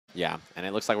Yeah, and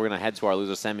it looks like we're going to head to our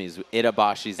loser semis.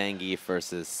 Itabashi Zangief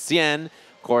versus Xian.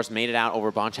 Of course, made it out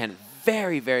over Bonchan.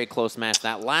 Very, very close match.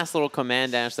 That last little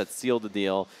command dash that sealed the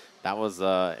deal, that was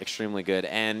extremely good.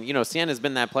 And, you know, Xian has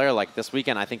been that player like this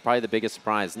weekend, I think probably the biggest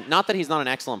surprise. Not that he's not an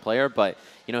excellent player, but,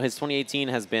 you know, his 2018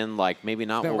 has been like maybe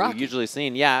not what we've usually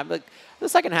seen. Yeah, but the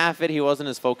second half of it, he wasn't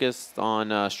as focused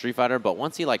on Street Fighter, but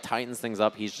once he like tightens things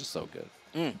up, he's just so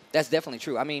good. That's definitely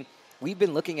true. I mean, we've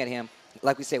been looking at him.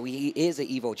 Like we said, he is an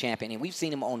EVO champion, and we've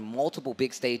seen him on multiple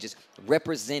big stages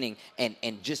representing and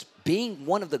just being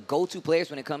one of the go-to players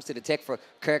when it comes to the tech for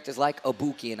characters like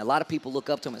Ibuki, and a lot of people look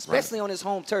up to him, especially on his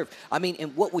home turf. I mean,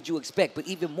 and what would you expect? But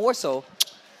even more so,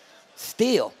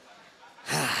 still,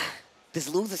 this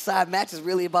loser side match is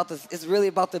really about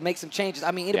to make some changes.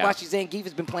 I mean, Itabashi Zangief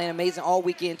has been playing amazing all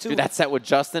weekend too. Dude, that set with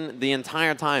Justin the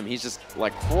entire time. He's just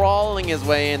like crawling his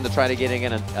way in to try to get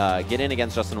in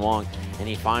against Justin Wong, and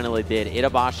he finally did.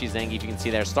 Itabashi Zangief, you can see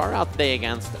there, started out the day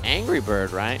against Angry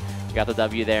Bird, right? He got the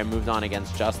W there, moved on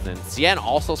against Justin. Xian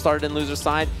also started in loser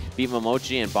side, beat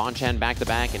Momochi and Bonchan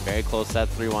back-to-back in very close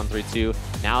sets, 3-1,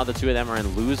 3-2. Now the two of them are in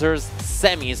losers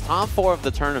semis, top 4 of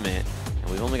the tournament. And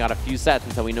we've only got a few sets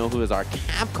until we know who is our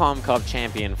Capcom Cup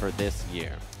champion for this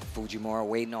year. Fujimura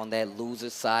waiting on that loser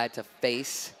side to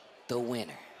face the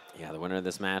winner. Yeah, the winner of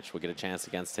this match will get a chance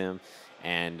against him.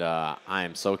 And I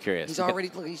am so curious. He's already,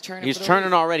 he's turning. He's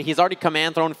turning already. He's already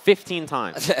command thrown 15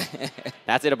 times.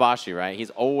 That's Itabashi, right?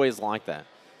 He's always like that.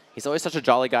 He's always such a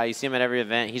jolly guy. You see him at every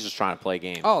event. He's just trying to play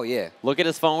games. Oh, yeah. Look at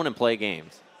his phone and play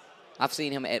games. I've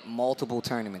seen him at multiple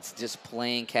tournaments just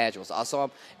playing casuals. I saw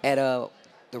him at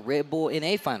the Red Bull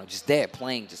NA final, just there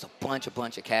playing just a bunch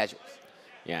of casuals.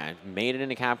 Yeah, made it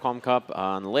into Capcom Cup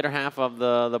on the later half of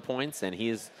the points, and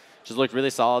he's just looked really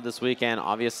solid this weekend.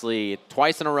 Obviously,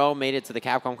 twice in a row made it to the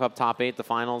Capcom Cup top 8, the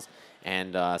finals.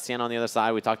 And Xian on the other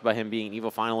side, we talked about him being an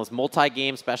EVO finalist,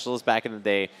 multi-game specialist back in the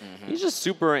day. He's just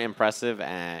super impressive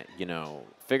at, you know,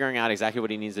 figuring out exactly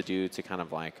what he needs to do to kind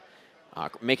of like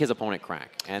make his opponent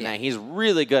crack. And he's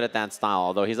really good at that style,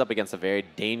 although he's up against a very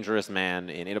dangerous man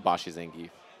in Itabashi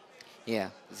Zangief. Yeah,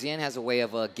 Xian has a way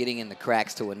of getting in the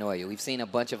cracks to annoy you. We've seen a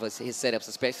bunch of his setups,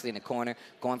 especially in the corner,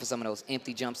 going for some of those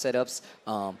empty jump setups.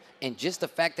 And just the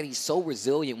fact that he's so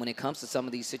resilient when it comes to some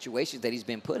of these situations that he's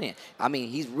been put in. I mean,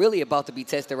 he's really about to be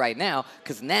tested right now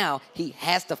because now he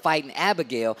has to fight an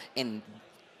Abigail, and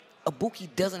Ibuki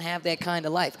doesn't have that kind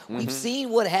of life. We've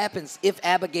seen what happens if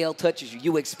Abigail touches you.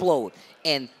 You explode,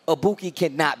 and Ibuki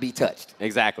cannot be touched.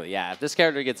 Exactly, yeah. If this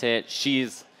character gets hit,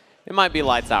 it might be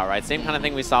lights out, right? Same kind of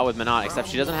thing we saw with Minot, except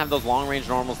she doesn't have those long-range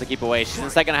normals to keep away. She's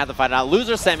instead going to have to fight it out.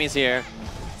 Loser semis here.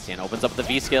 Xian opens up the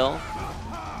V-skill.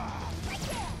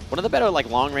 One of the better like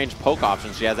long-range poke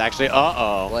options she has, actually.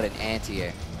 Uh-oh. What an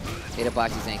anti-air.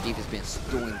 Itabashi Zangief has been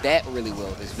doing that really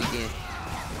well this weekend.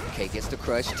 Okay, gets the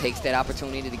crush, takes that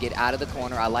opportunity to get out of the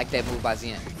corner. I like that move by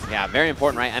Xian. Yeah, very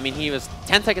important, right? I mean, he was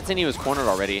 10 seconds in, he was cornered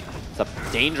already. It's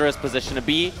a dangerous position to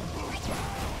be.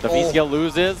 The V-skill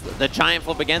loses. The giant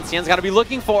flip again. Xian's got to be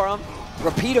looking for him.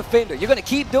 Repeat offender. You're going to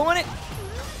keep doing it?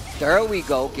 There we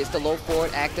go. Gets the low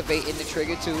forward, activate in the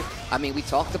trigger too. I mean, we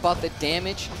talked about the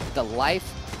damage, the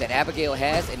life that Abigail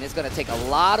has, and it's going to take a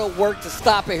lot of work to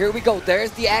stop it. Here we go. There's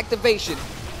the activation.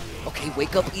 Okay,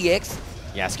 wake up EX.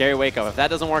 Yeah, scary wake up. If that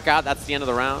doesn't work out, that's the end of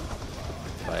the round.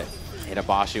 But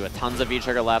Itabashi with tons of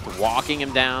V-trigger left, walking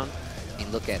him down.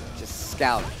 And look at him, just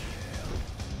scouting.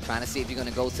 Trying to see if you're going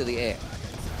to go to the air.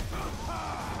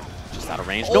 Just out of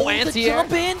range. No anti-air.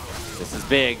 Jump in. This is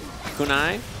big.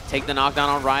 Kunai, take the knockdown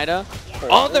on Raida.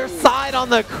 Other side on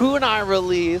the Kunai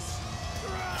release.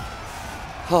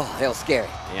 Oh, that was scary.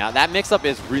 Yeah, that mix-up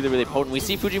is really, really potent. We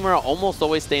see Fujimura almost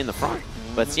always stay in the front,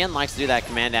 but Xian likes to do that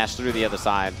command dash through the other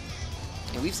side.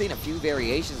 And we've seen a few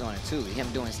variations on it, too. Him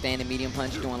doing standing medium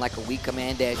punch, doing like a weak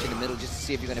command dash in the middle just to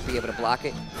see if you're going to be able to block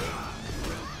it.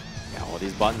 Yeah, all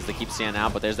these buttons to keep Xian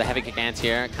out, but there's the heavy kick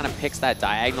anti-air. Kind of picks that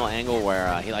diagonal angle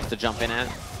where he likes to jump in at.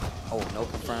 Oh, no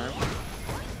confirm.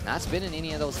 Not spinning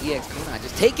any of those EX kunai.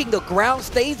 Just taking the ground,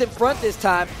 stays in front this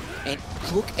time. And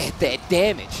look at that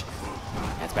damage.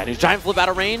 That's bad news. Giant flip out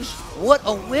of range. What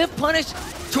a whiff punish.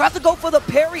 Tries to go for the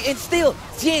parry, and still,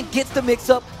 Xian gets the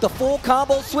mix-up, the full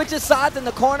combo, switches sides in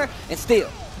the corner, and still.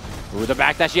 Ooh, the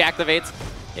backdash he activates.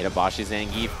 Itabashi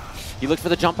Zangief. He looks for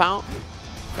the jump out.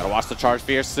 Gotta watch the charge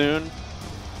fear soon.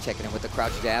 Checking in with the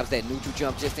crouch jabs, that neutral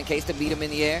jump just in case to meet him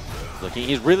in the air.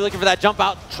 He's really looking for that jump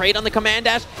out. Trade on the command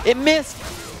dash. It missed.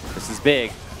 This is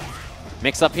big.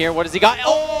 Mix up here. What does he got?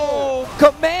 Oh,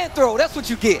 command throw. That's what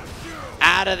you get.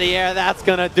 Out of the air. That's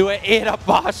gonna do it.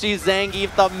 Itabashi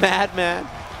Zangief, the madman.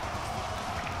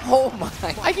 Oh my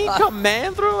God. Like he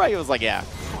command through? He was like, yeah.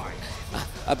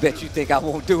 I bet you think I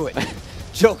won't do it.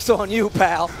 Joke's on you,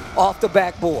 pal. Off the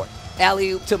backboard.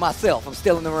 Alley-oop to myself. I'm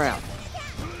still in the round.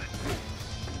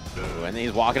 Ooh, and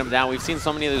he's walking him down. We've seen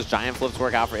so many of those giant flips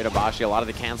work out for Itabashi. A lot of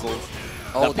the cancels.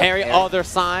 Oh, the parry, other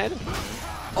side.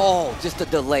 Oh, just a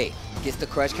delay. Gets the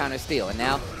crush counter steal. And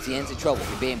now Xian's in trouble.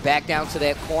 He's being back down to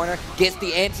that corner. Gets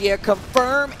the anti-air,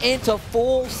 confirm into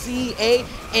full CA.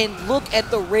 And look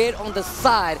at the red on the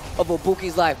side of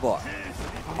Ibuki's life bar.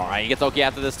 All right, he gets Oki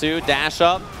after this too. Dash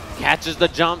up, catches the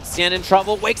jump. Xian in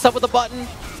trouble, wakes up with a button.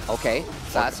 Okay,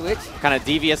 side switch. Kind of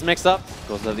devious mix-up.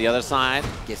 Goes to the other side.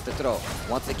 Gets the throw.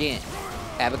 Once again,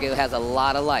 Abigail has a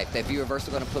lot of life. That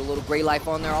V-reversal going to put a little gray life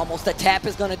on there. Almost a tap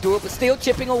is going to do it, but still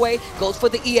chipping away. Goes for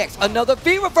the EX. Another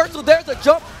V-reversal. There's a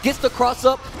jump. Gets the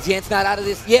cross-up. Xian's not out of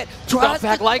this yet. Tries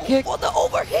back light kick. For the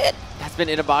overhit. That's been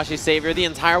Itabashi's savior the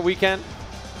entire weekend.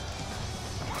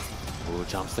 Ooh,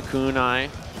 jumps the kunai.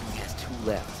 He has two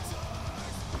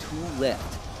left. Two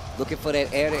left. Looking for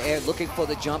that air-to-air, looking for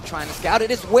the jump, trying to scout it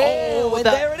as well, and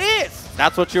there it is!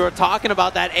 That's what you were talking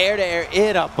about, that air-to-air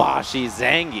Itabashi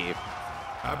Zangief.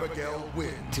 Abigail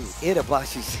wins. Dude,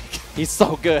 Itabashi, He's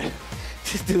so good.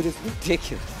 this dude is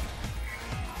ridiculous.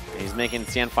 He's making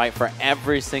Xian fight for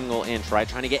every single inch, right?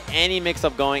 Trying to get any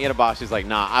mix-up going. Itabashi's like,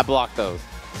 nah, I blocked those.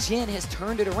 Xian has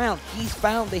turned it around. He's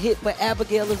found the hit, but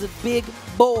Abigail is a big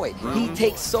boy. He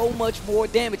takes so much more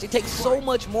damage. It takes so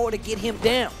much more to get him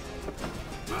down.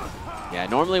 Yeah,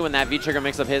 normally when that V-trigger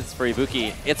mix-up hits for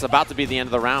Ibuki, it's about to be the end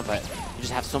of the round, but you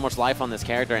just have so much life on this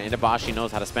character, and Itabashi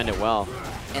knows how to spend it well.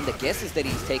 And the guesses that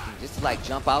he's taking, just to like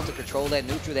jump out to control that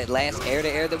neutral, that last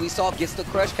air-to-air that we saw, gets the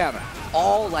crush counter.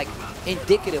 All like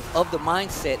indicative of the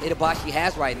mindset Itabashi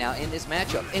has right now in this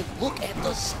matchup. And look at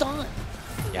the stun.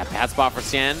 Yeah, bad spot for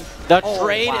Xian. The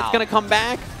trade is going to come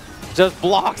back. Just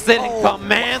blocks it and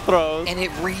command throws. And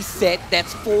it reset.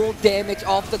 That's full damage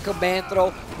off the command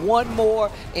throw. One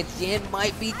more, and Xian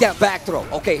might be down. Back throw.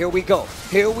 Okay, here we go.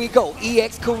 Here we go.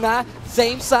 EX kunai,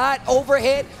 same side,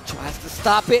 overhead. Tries to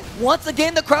stop it. Once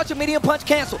again, the crouch and medium punch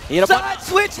cancel. Side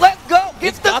switch, let's go.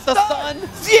 Gets the stun.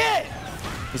 Xian!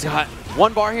 He's got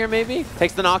one bar here, maybe.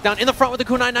 Takes the knockdown. In the front with the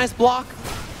kunai. Nice block.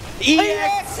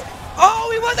 EX! Oh,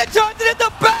 he wasn't charging at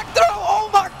the back throw. Oh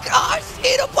my gosh.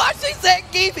 Itabashi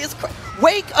Zangief is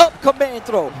wake up command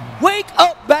throw. Wake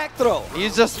up back throw.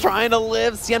 He's just trying to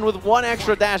live. Xian with one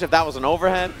extra dash. If that was an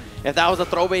overhead, if that was a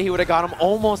throw bait, he would have got him.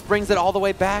 Almost brings it all the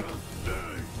way back.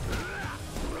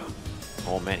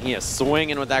 Oh man, he is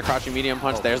swinging with that crouching medium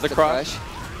punch. There's the crush.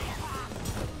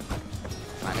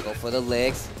 Trying to go for the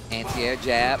legs. Anti-air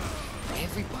jab.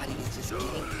 Everybody is just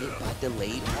getting hit by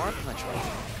delayed arm punch right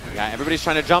now. Yeah, everybody's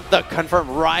trying to jump the confirm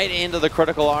right into the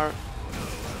critical arm.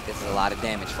 This is a lot of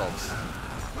damage, folks.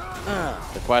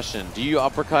 The question, do you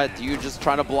uppercut? Do you just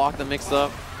try to block the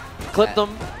mix-up? Clip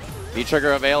them.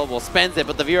 V-trigger available, spends it,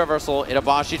 but the V-reversal,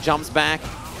 Itabashi jumps back.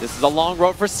 This is a long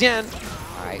road for Xian.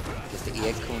 All right, gets the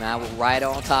EX kunai right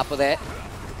on top of that.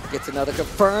 Gets another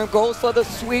confirm, goes for the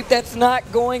sweep. That's not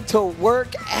going to work.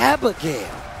 Abigail.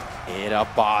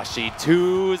 Itabashi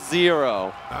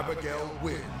 2-0. Abigail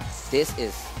wins. This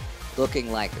is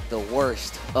looking like the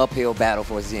worst uphill battle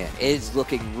for Xian. It is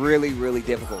looking really, really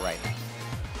difficult right now.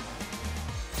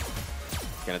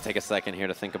 Gonna take a second here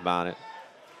to think about it.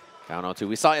 Down 0-2.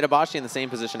 We saw Itabashi in the same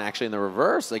position actually in the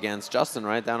reverse against Justin,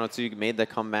 right? Down 0-2, made the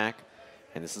comeback.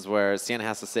 And this is where Xian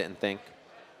has to sit and think.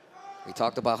 We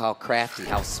talked about how crafty,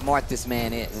 how smart this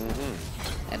man is.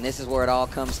 And this is where it all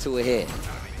comes to a head.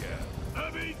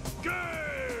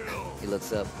 He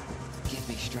looks up. Give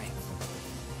me strength.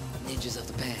 Ninjas of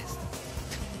the past.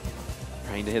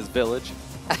 Praying to his village.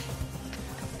 I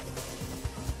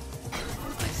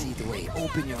see the way.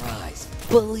 Open your eyes.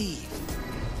 Believe.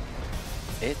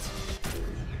 It.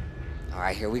 All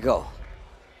right, here we go.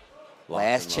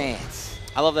 Last chance.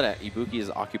 I love that Ibuki's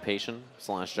occupation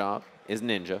 / job is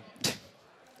ninja.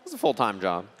 It's a full-time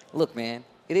job. Look, man,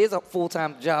 it is a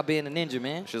full-time job being a ninja,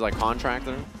 man. She's like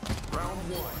contractor.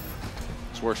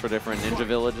 She works for different ninja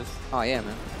villages. Oh, yeah,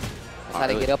 man. That's how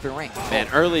they get up in rank. Man,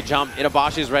 early jump.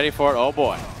 Itabashi's ready for it. Oh,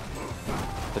 boy.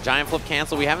 The giant flip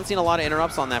cancel. We haven't seen a lot of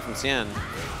interrupts on that from Xian.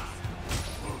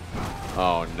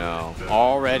 Oh, no.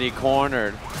 Already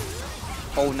cornered.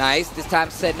 Oh, nice. This time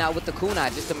setting out with the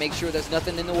kunai just to make sure there's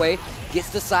nothing in the way. Gets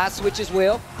the side switch as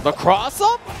well. The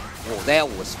cross-up? Oh, that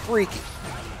was freaky.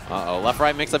 Uh-oh.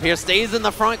 Left-right mix-up here. Stays in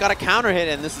the front. Got a counter hit,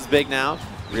 and this is big now.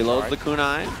 Reloads the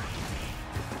kunai.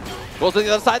 Goes to the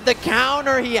other side. The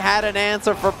counter. He had an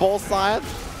answer for both sides.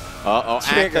 Uh-oh.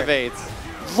 Activates.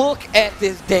 Look at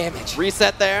this damage.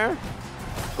 Reset there.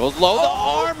 Goes low. The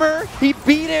armor. He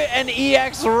beat it, and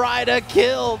EX Rida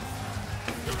killed.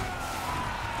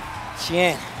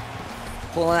 Xian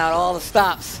pulling out all the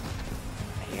stops.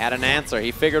 had an answer.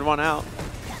 He figured one out.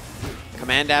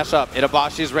 Command dash up.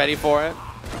 Itabashi's ready for it.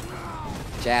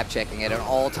 Jab checking at an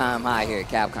all-time high here at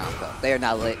Capcom Cup. They are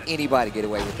not letting anybody get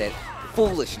away with that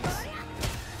foolishness.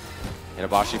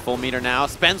 Itabashi full meter now.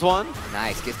 Spends one.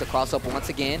 Nice. Gets the cross-up once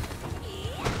again.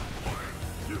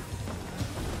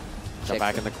 Jump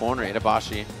back in the corner.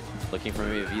 Itabashi looking for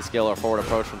maybe a V-skill or forward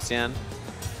approach from Xian.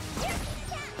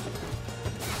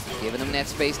 Giving them that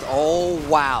space. Oh,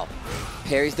 wow.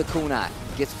 Parries the kunai.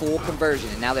 Gets full conversion.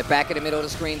 And now they're back in the middle of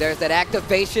the screen. There's that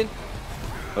activation.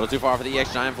 A little too far for the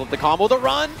EX Giant flip. The combo, the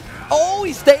run. Oh,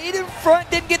 he stayed in front,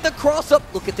 didn't get the cross up.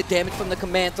 Look at the damage from the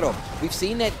command throw. We've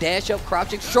seen that dash up,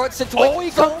 crouching, short situation. Oh,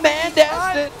 he command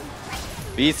dashed it.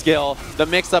 V-skill, the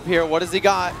mix up here. What does he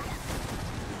got?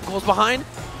 Goes behind.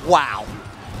 Wow.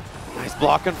 Nice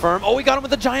block confirm. Oh, he got him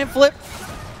with the giant flip.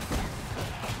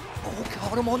 Oh,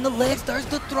 caught him on the legs. There's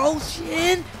the throw,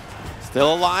 Xian.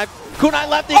 Still alive. Kunai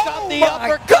left, he got the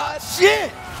uppercut. God,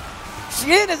 Xian.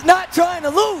 Xian is not trying to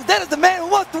lose. That is the man who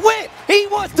wants to win. He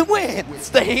wants to win.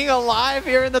 Staying alive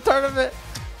here in the tournament.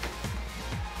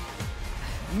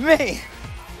 Man.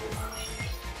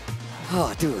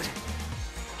 Oh, dude.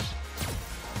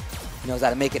 He knows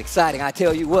how to make it exciting. I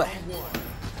tell you what.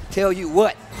 Tell you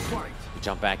what.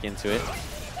 Jump back into it.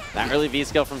 That early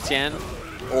V-skill from Xian.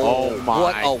 Oh my.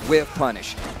 What a whiff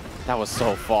punish. That was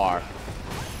so far.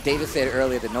 David said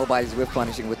earlier that nobody's whiff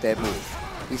punishing with that move.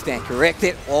 We stand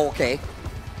corrected. Oh, okay.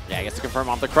 Yeah, I guess to confirm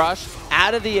off the crush.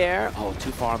 Out of the air. Oh,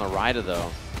 too far on the rider, though.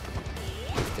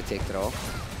 To take throw.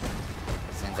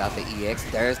 Sends out the EX.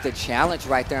 There's the challenge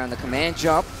right there on the command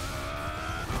jump.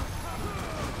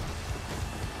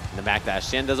 In the back dash.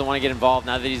 Xian doesn't want to get involved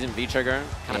now that he's in V-trigger.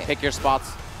 Kind of pick your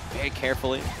spots very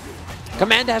carefully.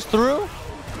 Command dash through.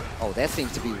 Oh, that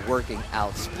seems to be working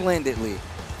out splendidly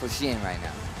for Xian right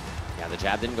now. Yeah, the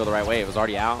jab didn't go the right way. It was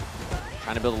already out.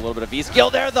 Trying to build a little bit of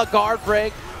V-skill there. The guard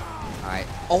break. All right.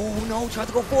 Oh, no. Tried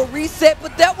to go for a reset,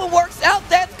 but that one works out.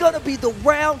 That's going to be the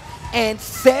round and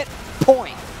set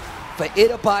point for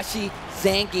Itabashi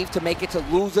Zangief to make it to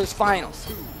losers finals.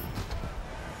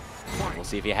 We'll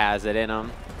see if he has it in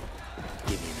him.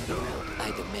 Give me another round. I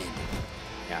demand it.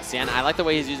 Yeah, Xian, I like the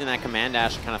way he's using that command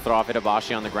dash to kind of throw off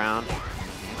Itabashi on the ground.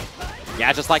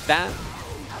 Yeah, just like that.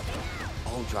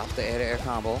 Oh, drops the air-to-air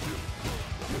combo.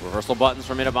 Reversal buttons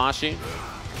from Itabashi.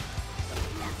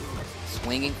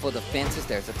 Swinging for the fences.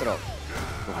 There's the throw.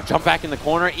 Jump back in the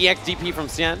corner. EXDP from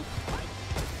Xian.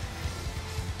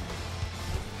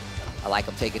 I like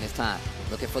him taking his time.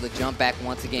 Looking for the jump back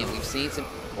once again. We've seen some...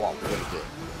 Wow, really good.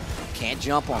 Can't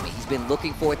jump on me. He's been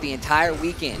looking for it the entire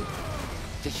weekend.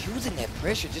 Just using that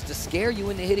pressure just to scare you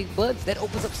into hitting buttons. That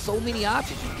opens up so many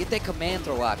options. You can get that command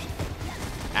throw option.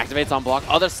 Activates on block.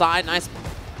 Other side. Nice.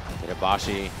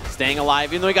 Itabashi staying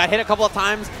alive, even though he got hit a couple of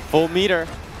times. Full meter.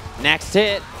 Next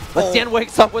hit. But Xian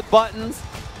wakes up with buttons.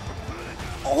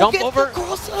 Oh, Jump over. The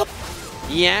cross up.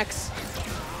 EX.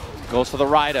 Goes for the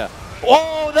rider.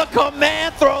 Oh, the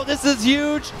command throw. This is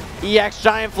huge. EX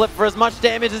giant flip for as much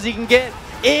damage as he can get.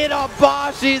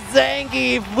 Itabashi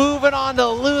Zangief moving on to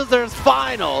losers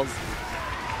finals.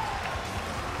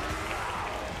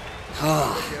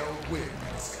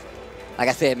 Like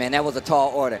I said, man, that was a tall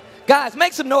order. Guys,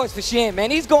 make some noise for Xian,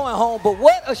 man. He's going home, but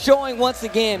what a showing once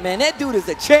again, man. That dude is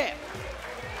a champ.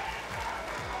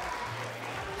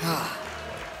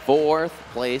 Fourth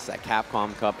place at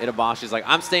Capcom Cup. Itabashi's like,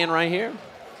 I'm staying right here.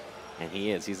 And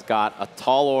he is. He's got a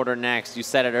tall order next. You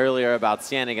said it earlier about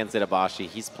Xian against Itabashi.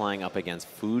 He's playing up against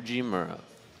Fujimura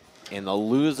in the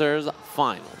losers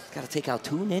finals. Got to take out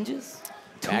two ninjas?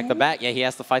 Back to back. Yeah, he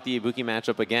has to fight the Ibuki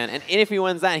matchup again. And if he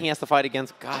wins that, he has to fight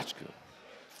against Gachku.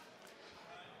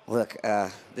 Look,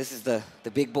 this is the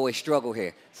big boy struggle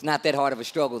here. It's not that hard of a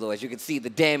struggle, though. As you can see, the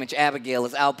damage Abigail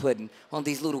is outputting on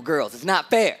these little girls. It's not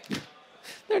fair.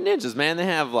 They're ninjas, man. They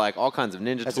have like all kinds of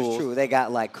ninja That's tools. That's true. They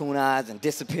got like kunais and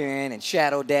disappearing and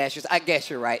shadow dashers. I guess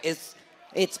you're right.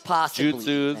 It's possible.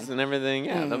 Jutsus and everything.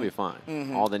 Yeah, they'll be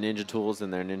fine. All the ninja tools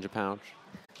in their ninja pouch.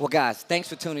 Well, guys, thanks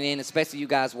for tuning in, especially you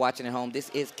guys watching at home. This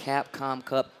is Capcom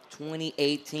Cup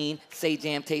 2018. Say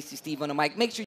Jam Tasty Steve on the mic. Make sure